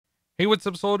Hey, what's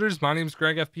up, soldiers? My name is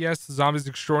GregFPS, the Zombies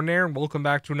Extraordinaire, and welcome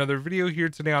back to another video here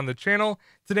today on the channel.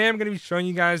 Today, I'm going to be showing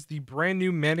you guys the brand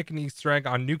new Mannequin Easter egg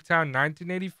on NUKETOWN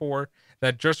 1984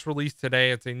 that just released today.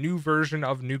 It's a new version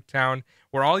of NUKETOWN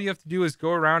where all you have to do is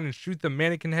go around and shoot the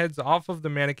mannequin heads off of the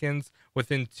mannequins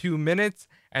within 2 minutes,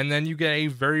 and then you get a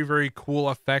very, very cool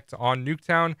effect on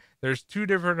NUKETOWN. There's two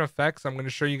different effects. I'm going to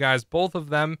show you guys both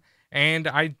of them. And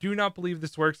I do not believe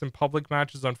this works in public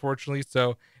matches, unfortunately,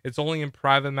 so it's only in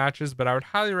private matches, but I would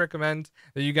highly recommend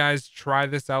that you guys try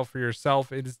this out for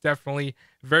yourself. It is definitely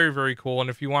very, very cool, and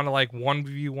if you want to like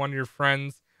 1v1 your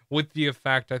friends with the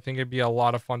effect, I think it'd be a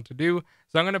lot of fun to do.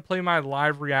 So I'm going to play my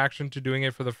live reaction to doing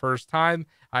it for the first time.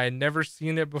 I had never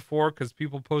seen it before because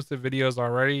people posted videos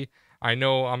already. I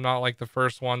know I'm not like the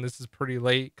first one. This is pretty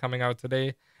late coming out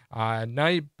today at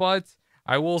night, but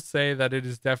I will say that it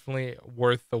is definitely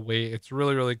worth the wait. It's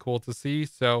really, really cool to see.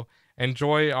 So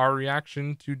enjoy our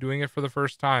reaction to doing it for the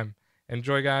first time.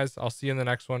 Enjoy, guys. I'll see you in the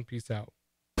next one. Peace out.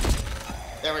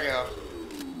 There we go.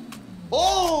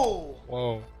 Oh!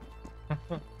 Whoa.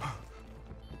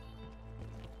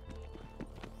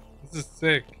 This is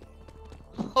sick.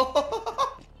 You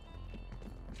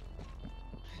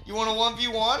want a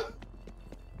 1v1?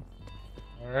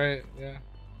 All right, yeah.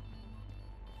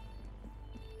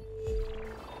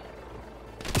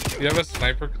 Do you have a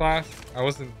sniper class? I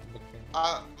wasn't looking.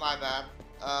 My bad.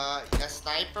 A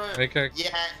sniper?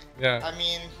 Yeah. I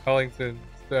mean... Pellington,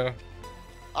 so...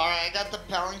 Alright, I got the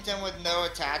Pellington with no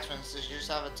attachments. Does yours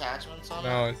have attachments on it?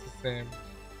 No, it's the same.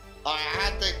 Alright, I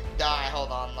had to die.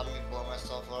 Hold on, let me blow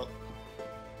myself up.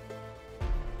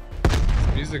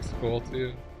 This music's cool,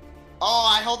 too.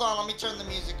 Oh, hold on, let me turn the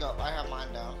music up. I have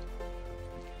mine down.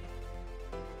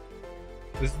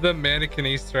 This is the mannequin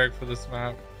Easter egg for this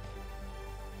map.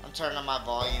 I'm turning my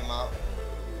volume up.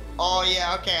 Oh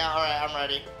yeah, okay, alright, I'm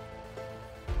ready.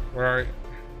 Where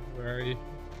are you?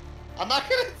 I'm not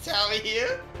gonna tell you.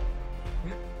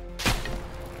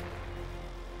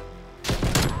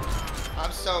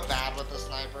 I'm so bad with the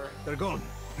sniper. They're gone.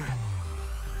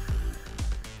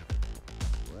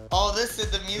 Oh, this is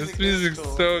the music. This music's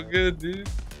cool. so good, dude.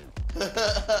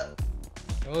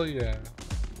 Oh yeah.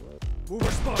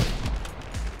 Mover spot.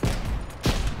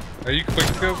 Are you quick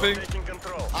scoping?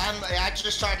 I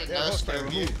just tried to no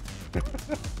scope you.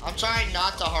 I'm trying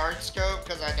not to hard scope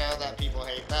because I know that people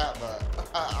hate that, but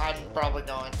I'm probably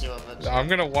going to eventually. I'm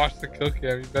gonna watch the kill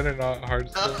cam. You better not hard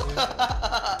scope me.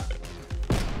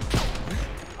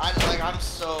 I'm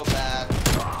so bad.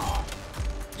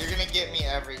 You're gonna get me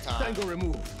every time. Tango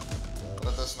remove.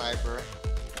 With a sniper.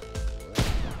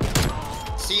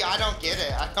 See, I don't get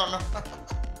it. I don't know.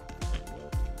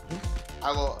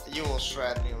 You will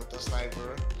shred me with the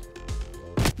sniper.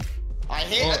 I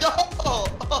hit it. Oh.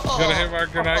 Got a hit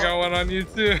marker and I got one on you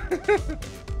too.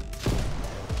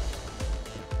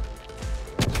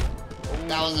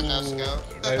 That was a no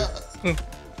scope. Nice. It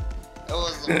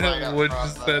was right up What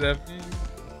front, just said F you?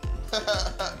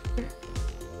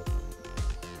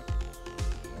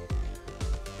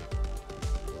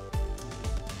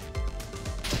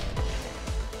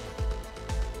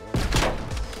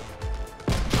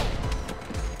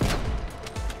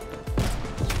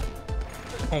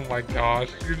 Oh my gosh,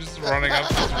 you're just running up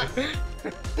to me.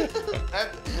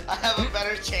 I have a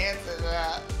better chance at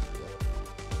that.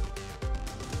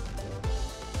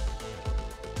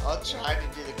 I'll try to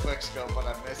do the quick scope, but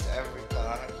I miss every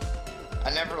time.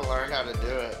 I never learned how to do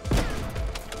it.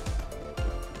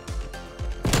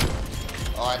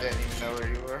 Oh, I didn't even know where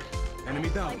you were. Enemy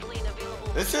down.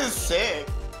 This is sick.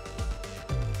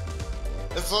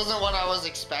 This wasn't what I was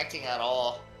expecting at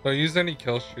all. Don't use any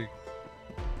kill streaks.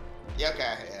 Yeah,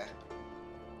 okay, yeah.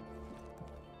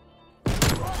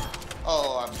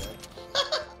 Oh, I'm dead.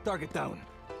 Target down.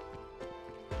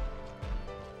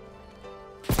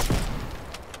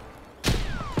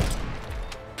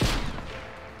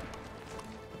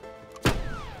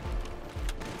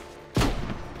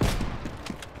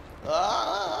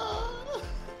 Ah.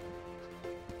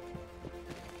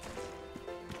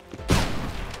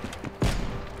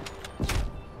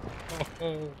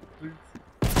 Oh, please.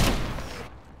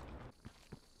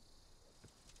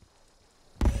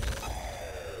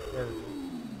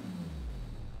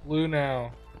 Blue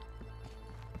now.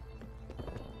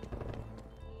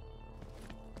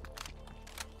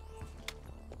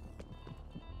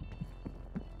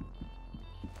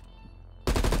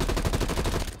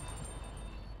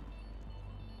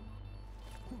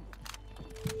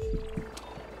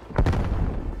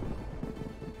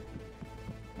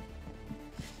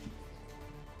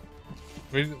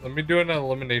 Let me do an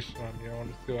elimination on you. I want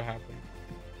to see what happens.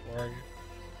 Where are you?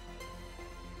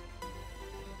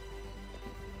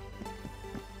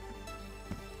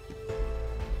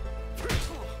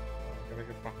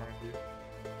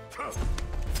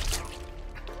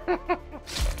 We're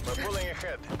pulling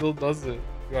ahead. Still does it.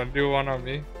 You want to do one on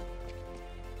me?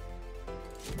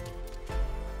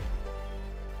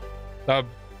 Dub.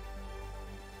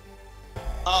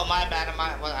 Oh, my bad.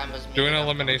 I was Do an muted.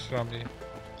 elimination on me.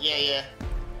 Yeah, yeah.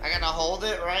 I gotta hold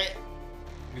it, right?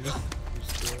 You just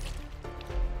do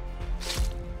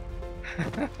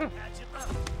it.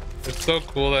 It's so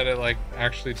cool that it like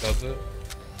actually does it.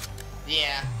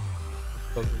 Yeah.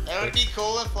 Doesn't It would stick. be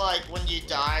cool if, like, when you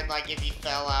died, like, if you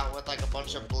fell out with, like, a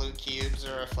bunch of blue cubes,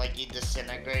 or if, like, you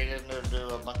disintegrated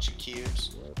into a bunch of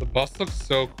cubes. The bus looks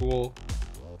so cool.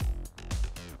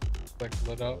 It's like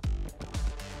lit up.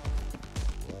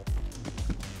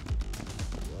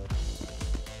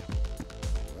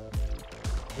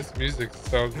 This music's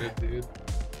so good, dude.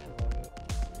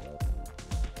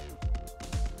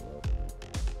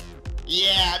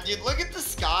 Yeah, dude, look at the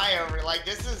sky over. Like,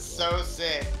 this is so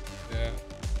sick. Yeah.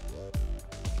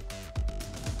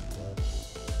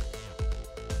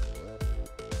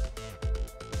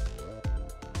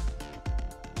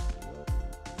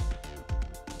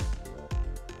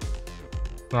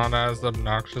 Not as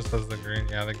obnoxious as the green.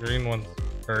 Yeah, the green one's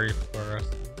very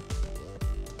fluorescent.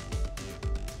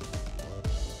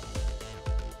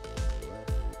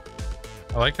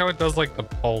 I like how it does like the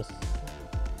pulse.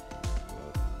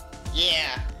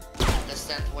 Yeah. The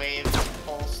synth wave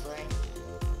pulse thing.